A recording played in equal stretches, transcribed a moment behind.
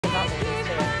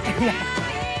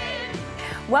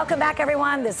Welcome back,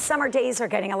 everyone. The summer days are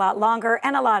getting a lot longer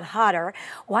and a lot hotter.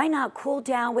 Why not cool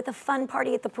down with a fun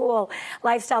party at the pool?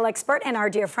 Lifestyle expert and our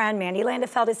dear friend Mandy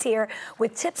Landefeld is here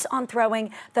with tips on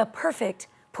throwing the perfect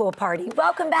pool party.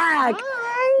 Welcome back.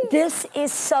 Hi. This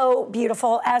is so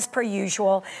beautiful, as per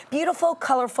usual. Beautiful,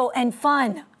 colorful, and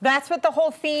fun. That's what the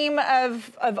whole theme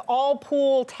of all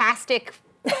pool-tastic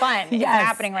fun is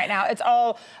happening right now. It's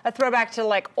all a throwback to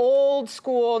like old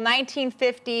school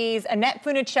 1950s, Annette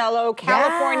Funicello,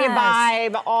 California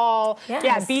vibe, all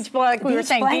beach blanket, like we were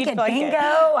saying, beach blanket. Bingo.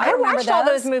 I watched all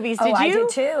those movies. Did you? I did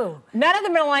too. None of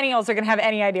the millennials are going to have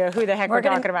any idea who the heck we're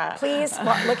talking about. Please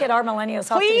look at our millennials.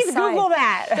 Please Google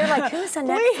that. They're like, who's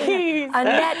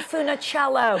Annette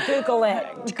Funicello? Google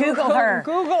it. Google her.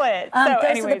 Google it.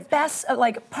 Those are the best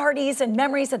like parties and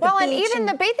memories at the beach. Well, and even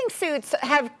the bathing suits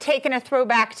have taken a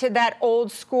throwback to that old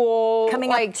school, coming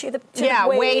like up to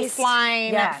the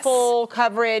waistline, full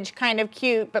coverage, kind of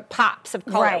cute, but pops of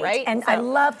color, right? And I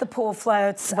love the pool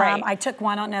floats. I took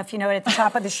one, I don't know if you know it, at the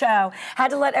top of the show. Had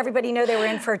to let everybody know they were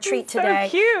in for a treat today.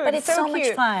 So cute. But it's so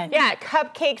much fun. Yeah,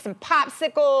 cupcakes and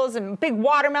popsicles and big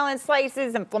watermelon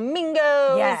slices and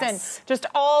flamingos and just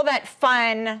all that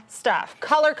fun stuff.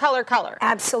 Color, color, color.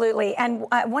 Absolutely. And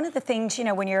one of the things, you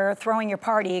know, when you're throwing your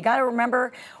party, you got to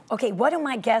remember, okay, what do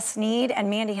my guests need? And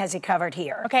Mandy has you covered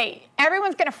here. Okay,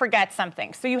 everyone's going to forget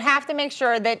something. So you have to make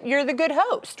sure that you're the good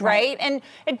host, right? And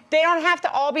they don't have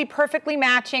to all be perfectly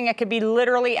matching. It could be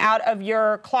literally out of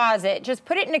your closet. Just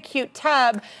put it in a cute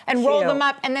tub and roll them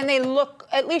up, and then they look,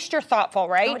 at least you're thoughtful,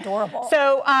 right? How adorable.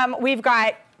 So we've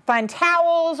got fun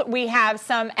towels. We have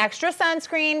some extra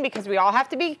sunscreen because we all have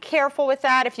to be careful with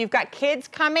that. If you've got kids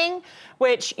coming,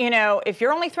 which, you know, if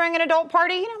you're only throwing an adult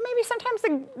party, you know, maybe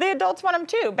sometimes the adults want them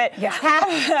too, but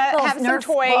have some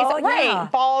toys,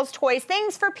 balls, toys,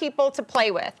 things for people to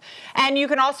play with. And you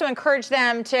can also encourage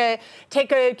them to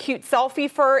take a cute selfie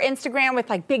for Instagram with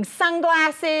like big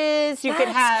sunglasses. You could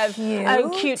have a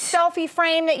cute selfie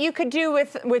frame that you could do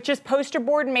with just poster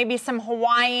board and maybe some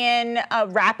Hawaiian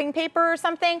wrapping paper or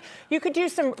something. You could do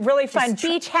some really fun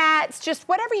beach hats, just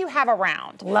whatever you have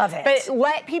around. Love it. But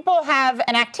let people have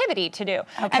an activity to do.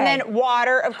 Okay. And then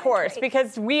water, of course,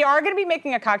 because we are going to be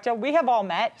making a cocktail. We have all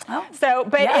met. So,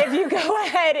 but if you go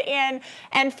ahead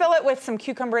and fill it with some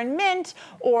cucumber and mint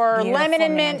or lemon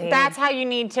and mint, that's how you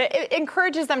need to, it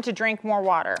encourages them to drink more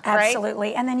water, Absolutely.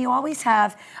 right? And then you always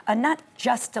have not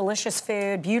just delicious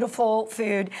food, beautiful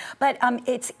food, but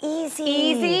it's easy.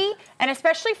 Easy, and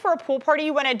especially for a pool party,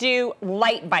 you want to do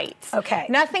light bites. Okay.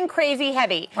 Nothing crazy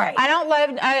heavy. Right. I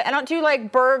don't do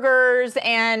like burgers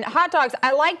and hot dogs.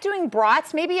 I like doing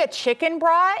brats, maybe a chicken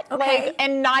brat,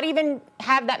 and not even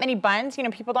have that many buns. You know,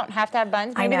 people don't have to have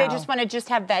buns. Maybe they just want to just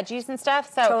have veggies and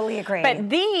stuff. So totally agree. But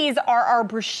these are our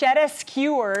bruschetta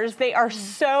skewers. They are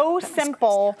so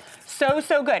simple, so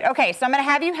good. Okay, so I'm going to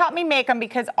have you help me make them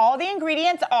because all the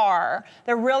ingredients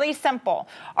they're really simple,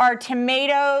 are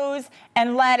tomatoes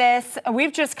and lettuce.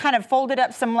 We've just kind of folded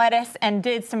up some lettuce and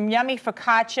did some yummy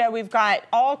focaccia. We've got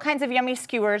all kinds of yummy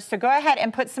skewers. So go ahead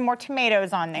and put some more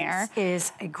tomatoes on there.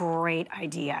 This is a great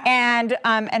idea. And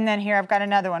then here I've got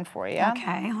another one for you.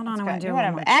 Okay, hold on. I'm going to do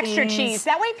one more extra cheese.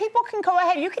 That way people can go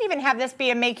ahead. You could even have this be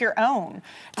a make your own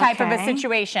type of a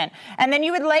situation. And then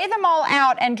you would lay them all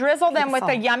out and drizzle them with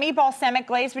a yummy balsamic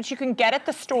glaze, which you can get at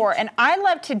the store. And I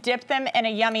love to dip them in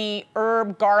a yummy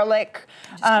herb garlic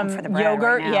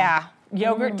yogurt.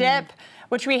 Yogurt dip,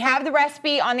 which we have the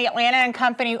recipe on the Atlanta and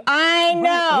Company. I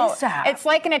know. What is that? It's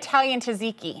like an Italian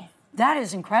tzatziki. That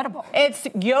is incredible. It's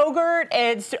yogurt,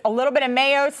 it's a little bit of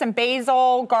mayo, some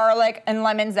basil, garlic, and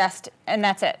lemon zest, and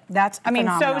that's it. That's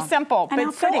phenomenal. So simple. And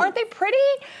but so aren't they pretty?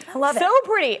 I love it. So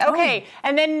pretty. Okay,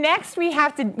 and then next we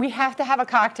have to have a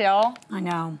cocktail. I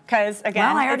know. Because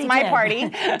again, it's my party.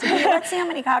 Let's see how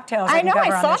many cocktails I know. I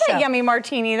saw that show. Yummy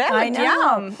martini. That looked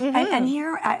yum. And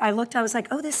here I looked. I was like,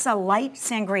 oh, this is a light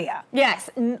sangria. Yes,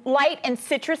 light and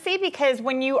citrusy because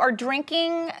when you are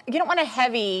drinking, you don't want a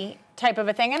heavy type of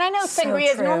a thing. And I know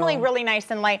sangria is normally really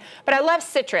nice and light, but I love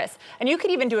citrus. And you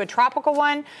could even do a tropical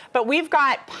one, but we've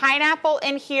got pineapple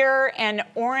in here and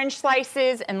orange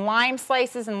slices and lime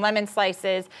slices and lemon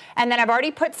slices. And then I've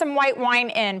already put some white wine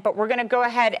in, but we're gonna go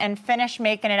ahead and finish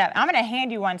making it up. I'm gonna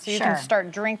hand you one so you can start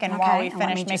drinking while we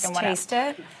finish making one up. Taste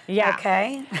it. Yeah.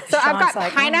 Okay. So I've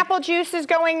got pineapple juices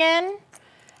going in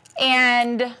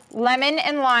and lemon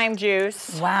and lime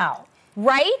juice. Wow.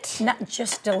 Right? Not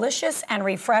just delicious and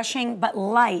refreshing, but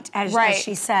light, as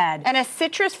she said. And a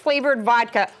citrus flavored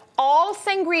vodka. all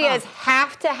sangrias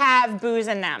have to have booze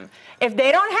in them. If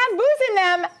they don't have booze in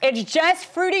them, it's just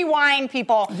fruity wine,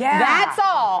 people. Yeah. That's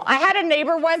all. I had a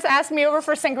neighbor once ask me over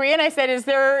for sangria, and I said, is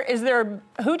there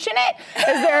hooch in it?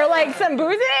 Is there like some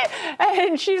booze in it?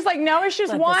 And she's like, no, it's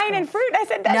just wine and fruit. I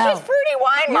said, that's just fruity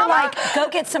wine, You're Mama. like, go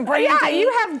get some brandy. Yeah,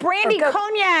 you have brandy,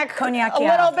 cognac, a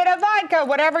little bit of vodka,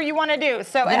 whatever you want to do.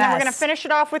 So, and then we're going to finish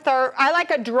it off with I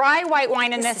like a dry white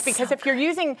wine in this because if you're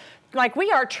using, like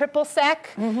we are triple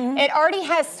sec, it already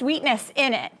has sweetness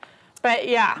in it. But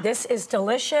yeah. This is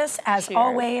delicious as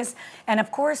always. And of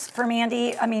course for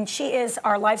Mandy, I mean, she is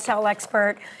our lifestyle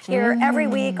expert here every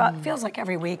week. Feels like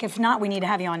every week. If not, we need to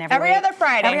have you on every week. Other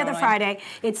Friday. Every other Friday.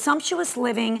 It's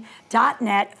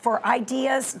sumptuousliving.net for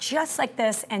ideas just like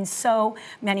this and so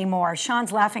many more.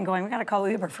 Sean's laughing going, we got to call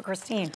Uber for Christine.